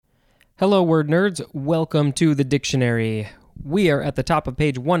Hello, word nerds. Welcome to the dictionary. We are at the top of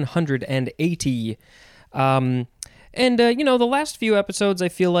page 180. The last few episodes I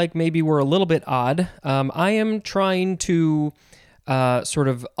feel like maybe were a little bit odd. I am trying to sort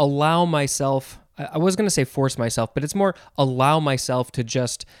of allow myself, I was going to say force myself, but it's more allow myself to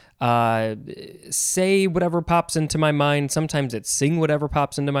just say whatever pops into my mind. Sometimes it's sing whatever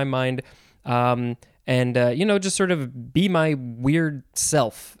pops into my mind. Just sort of be my weird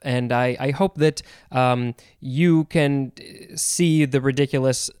self. And I hope that you can see the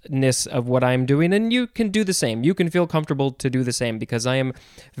ridiculousness of what I'm doing, and you can do the same. You can feel comfortable to do the same, because I am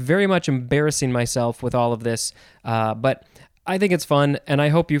very much embarrassing myself with all of this. But I think it's fun, and I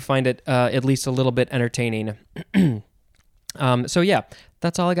hope you find it at least a little bit entertaining.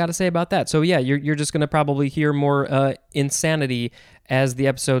 That's all I got to say about that. So yeah, you're just going to probably hear more insanity as the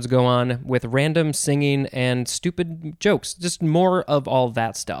episodes go on, with random singing and stupid jokes, just more of all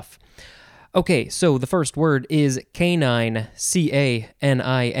that stuff. Okay, so the first word is canine, C-A-N-I-N-E,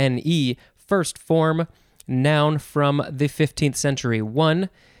 first form, noun from the 15th century. One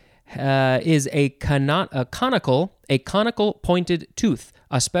is a conical pointed tooth,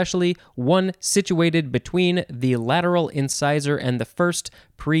 especially one situated between the lateral incisor and the first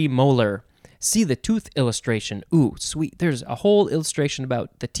premolar. See the tooth illustration. Ooh, sweet. There's a whole illustration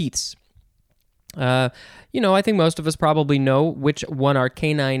about the teeths. I think most of us probably know which one our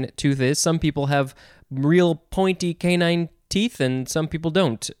canine tooth is. Some people have real pointy canine teeth, and some people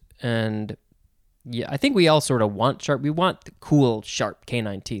don't. And yeah, I think we all sort of want sharp. We want the cool, sharp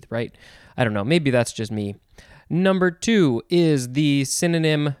canine teeth, right? I don't know. Maybe that's just me. Number 2 is the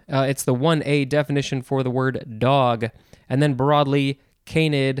synonym. It's the 1A definition for the word dog. And then broadly,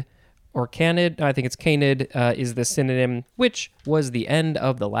 canid or canid, I think it's canid, is the synonym, which was the end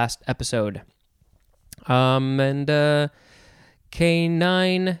of the last episode. Canine,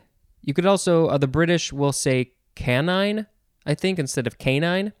 you could also, the British will say canine, I think, instead of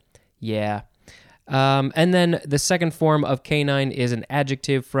canine. Yeah. And then the second form of canine is an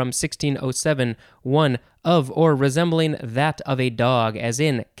adjective from 1607, one of or resembling that of a dog, as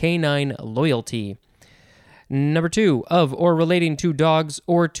in canine loyalty. Number 2, of or relating to dogs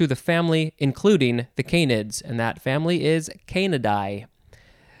or to the family, including the canids, and that family is Canidae.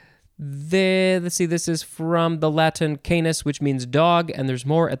 Let's see, this is from the Latin canis, which means dog, and there's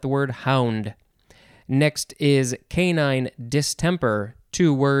more at the word hound. Next is canine distemper,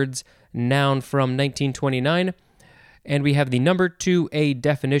 2 words, noun from 1929, and we have the number 2A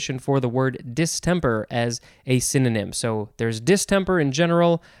definition for the word distemper as a synonym. So there's distemper in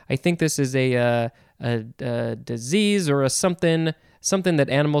general. I think this is a disease or a something that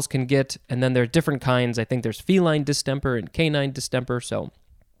animals can get, and then there are different kinds. I think there's feline distemper and canine distemper, so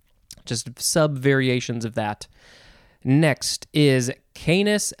just sub-variations of that. Next is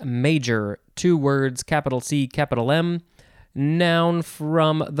canis major, 2 words, capital C, capital M, noun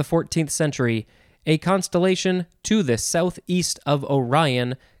from the 14th century, a constellation to the southeast of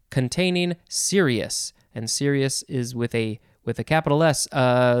Orion containing Sirius, and Sirius is with a capital S.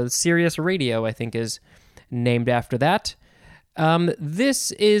 Sirius Radio, I think, is named after that.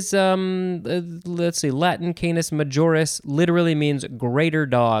 This is, Latin canis majoris literally means greater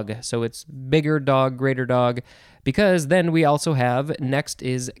dog. So it's bigger dog, greater dog. Because then we also have, next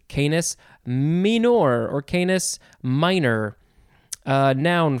is canis minor or canis minor.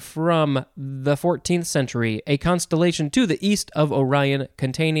 Noun from the 14th century, a constellation to the east of Orion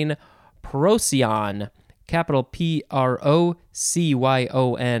containing Procyon. Capital Procyon.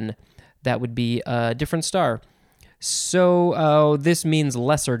 That would be a different star. So this means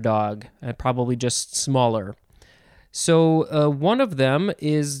lesser dog, probably just smaller. So one of them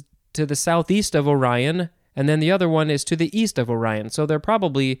is to the southeast of Orion, and then the other one is to the east of Orion. So they're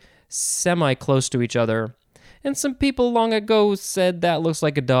probably semi-close to each other. And some people long ago said that looks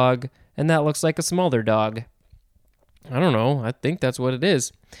like a dog, and that looks like a smaller dog. I don't know. I think that's what it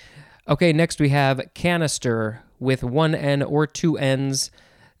is. Okay, next we have canister with 1 N or 2 N's.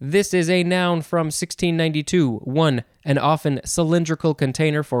 This is a noun from 1692. 1, an often cylindrical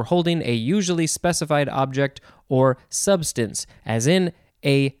container for holding a usually specified object or substance, as in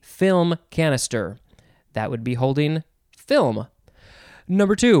a film canister. That would be holding film.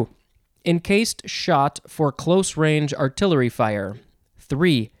 Number 2, encased shot for close-range artillery fire.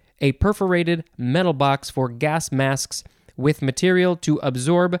 3, a perforated metal box for gas masks with material to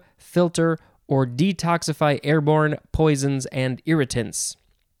absorb, filter, or detoxify airborne poisons and irritants.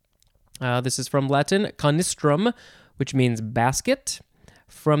 This is from Latin canistrum, which means basket.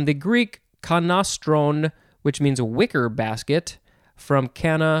 From the Greek kanastron, which means wicker basket. From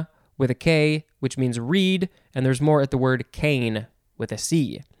canna with a K, which means reed, and there's more at the word cane with a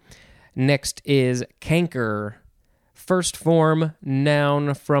C. Next is canker. First form,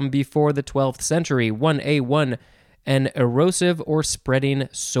 noun from before the 12th century. 1A1, an erosive or spreading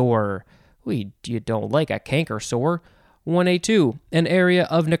sore. You don't like a canker sore. 1A2, an area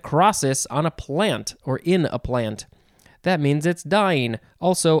of necrosis on a plant or in a plant. That means it's dying.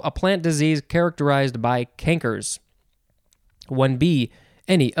 Also, a plant disease characterized by cankers. 1B,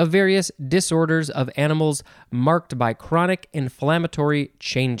 any of various disorders of animals marked by chronic inflammatory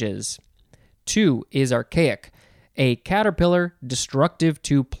changes. 2 is archaic, a caterpillar destructive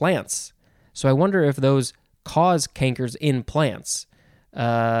to plants. So I wonder if those cause cankers in plants.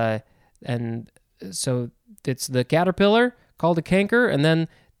 And so it's the caterpillar called a canker, and then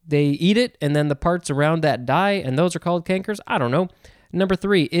they eat it, and then the parts around that die, and those are called cankers? I don't know. Number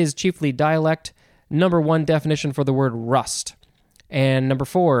 3 is chiefly dialect. Number 1 definition for the word rust. And number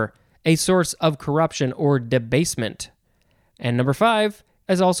 4, a source of corruption or debasement. And number 5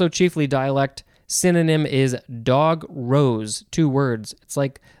 is also chiefly dialect. Synonym is dog rose, 2 words. It's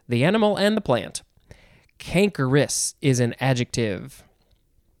like the animal and the plant. Cankerous is an adjective.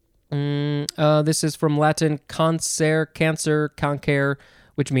 This is from Latin cancer, cancer,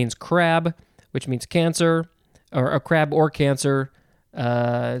 which means crab, which means cancer, or a crab or cancer.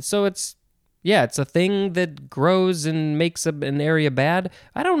 So it's a thing that grows and makes an area bad.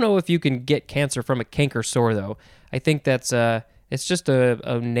 I don't know if you can get cancer from a canker sore, though. I think that's it's just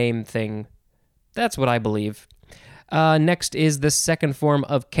a name thing. That's what I believe. Next is the second form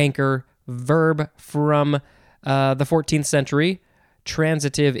of canker, verb from the 14th century.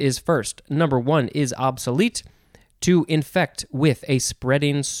 Transitive is first. Number 1 is obsolete. To infect with a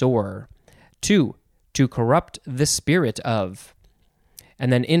spreading sore. 2, to corrupt the spirit of.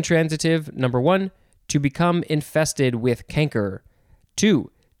 And then intransitive, number 1, to become infested with canker.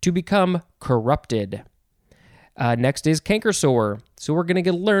 2, to become corrupted. Next is canker sore. So we're going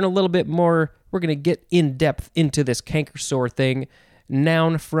to learn a little bit more. We're going to get in depth into this canker sore thing.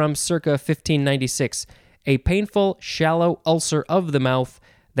 Noun from circa 1596. A painful, shallow ulcer of the mouth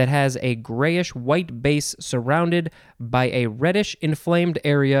that has a grayish-white base surrounded by a reddish inflamed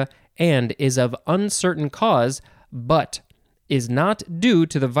area and is of uncertain cause, but is not due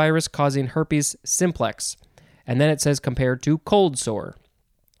to the virus causing herpes simplex. And then it says compared to cold sore.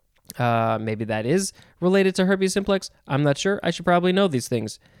 Maybe that is related to herpes simplex. I'm not sure. I should probably know these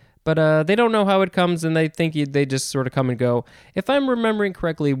things. But they don't know how it comes, and they think they just sort of come and go. If I'm remembering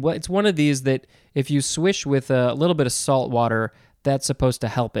correctly, it's one of these that if you swish with a little bit of salt water, that's supposed to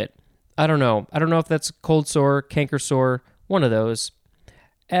help it. I don't know. I don't know if that's cold sore, canker sore, one of those.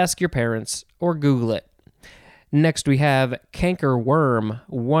 Ask your parents or Google it. Next we have canker worm,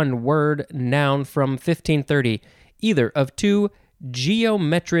 1 word, noun from 1530, either of 2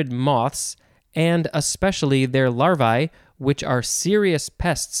 geometrid moths and especially their larvae, which are serious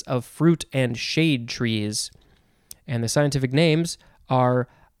pests of fruit and shade trees. And the scientific names are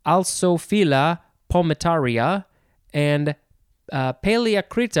Alsophila pometaria and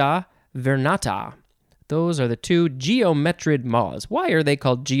Paleocrita vernata. Those are the 2 geometrid moths. Why are they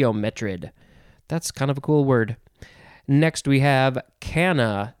called geometrid? That's kind of a cool word. Next we have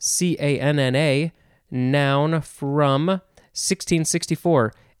canna, C-A-N-N-A, noun from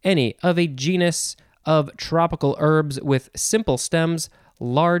 1664. Any of a genus of tropical herbs with simple stems,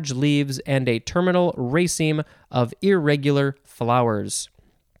 large leaves, and a terminal raceme of irregular flowers.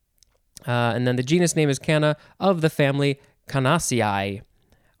 And then the genus name is canna of the family Cannaceae,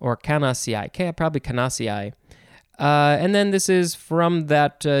 or Cannaceae, probably Cannaceae. And then this is from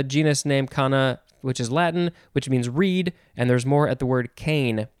that genus name canna, which is Latin, which means reed, and there's more at the word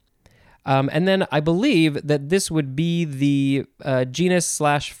cane. And then I believe that this would be the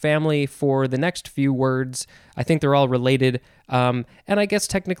genus/family for the next few words. I think they're all related. And I guess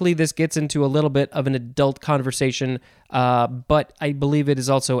technically this gets into a little bit of an adult conversation, but I believe it is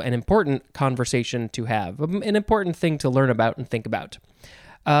also an important conversation to have, an important thing to learn about and think about.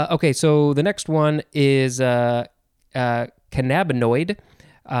 Okay, so the next one is cannabinoid.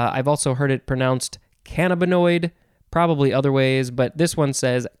 I've also heard it pronounced cannabinoid, probably other ways, but this one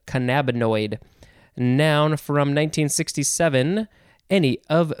says cannabinoid. Noun from 1967, any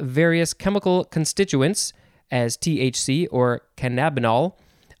of various chemical constituents, as THC or cannabinol,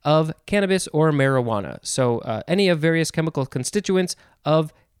 of cannabis or marijuana. So any of various chemical constituents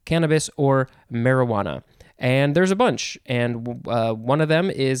of cannabis or marijuana. And there's a bunch, and one of them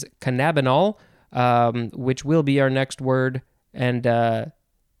is cannabinol, which will be our next word, and now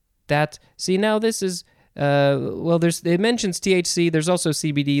this is... it mentions THC, there's also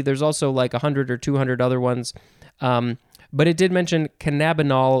CBD, there's also like 100 or 200 other ones, but it did mention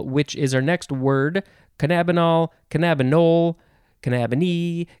cannabinol, which is our next word. Cannabinol, cannabinol,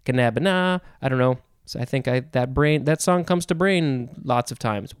 cannabini, cannabina. I don't know. So I think that song comes to brain lots of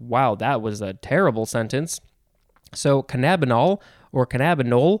times. Wow, that was a terrible sentence. So cannabinol or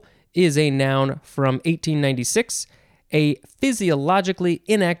cannabinol is a noun from 1896, a physiologically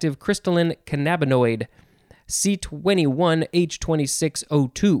inactive crystalline cannabinoid,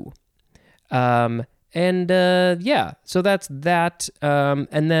 C21H26O2. So that's that.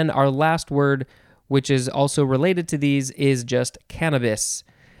 And then our last word, which is also related to these, is just cannabis.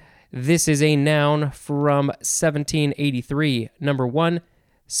 This is a noun from 1783. Number 1,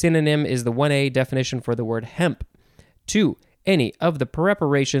 synonym is the 1A definition for the word hemp. 2, any of the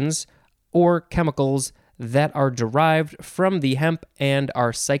preparations or chemicals that are derived from the hemp and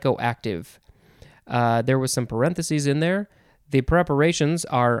are psychoactive. There was some parentheses in there. The preparations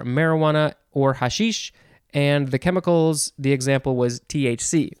are marijuana or hashish, and the chemicals, the example was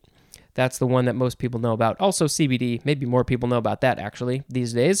THC. That's the one that most people know about. Also CBD, maybe more people know about that actually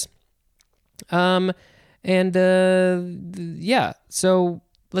these days. So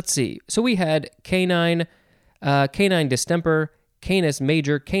let's see. So we had canine distemper, canis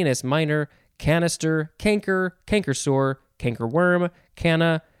major, canis minor, canister, canker, canker sore, canker worm,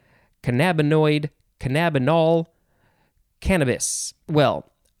 canna, cannabinoid, cannabinol, cannabis.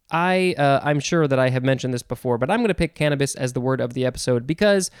 Well, I'm sure that I have mentioned this before, but I'm going to pick cannabis as the word of the episode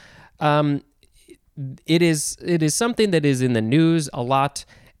because it is something that is in the news a lot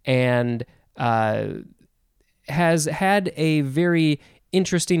and has had a very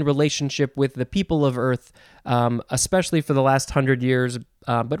interesting relationship with the people of Earth, especially for the last 100 years,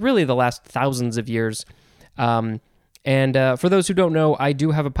 but really the last thousands of years. For those who don't know, I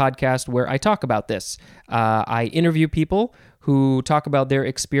do have a podcast where I talk about this. I interview people who talk about their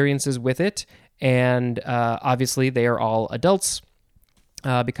experiences with it, and obviously they are all adults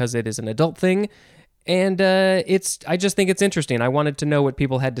because it is an adult thing. And I just think it's interesting. I wanted to know what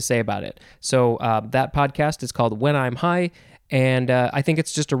people had to say about it. So that podcast is called When I'm High, and I think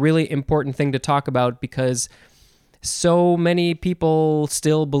it's just a really important thing to talk about because so many people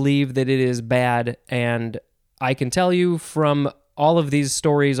still believe that it is bad, and I can tell you from all of these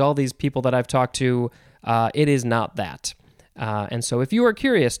stories, all these people that I've talked to, it is not that. And so if you are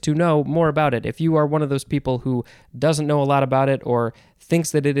curious to know more about it, if you are one of those people who doesn't know a lot about it or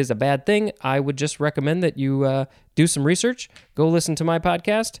thinks that it is a bad thing, I would just recommend that you do some research, go listen to my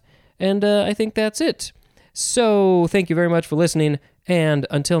podcast, and I think that's it. So thank you very much for listening, and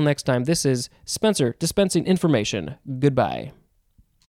until next time, this is Spencer dispensing information. Goodbye.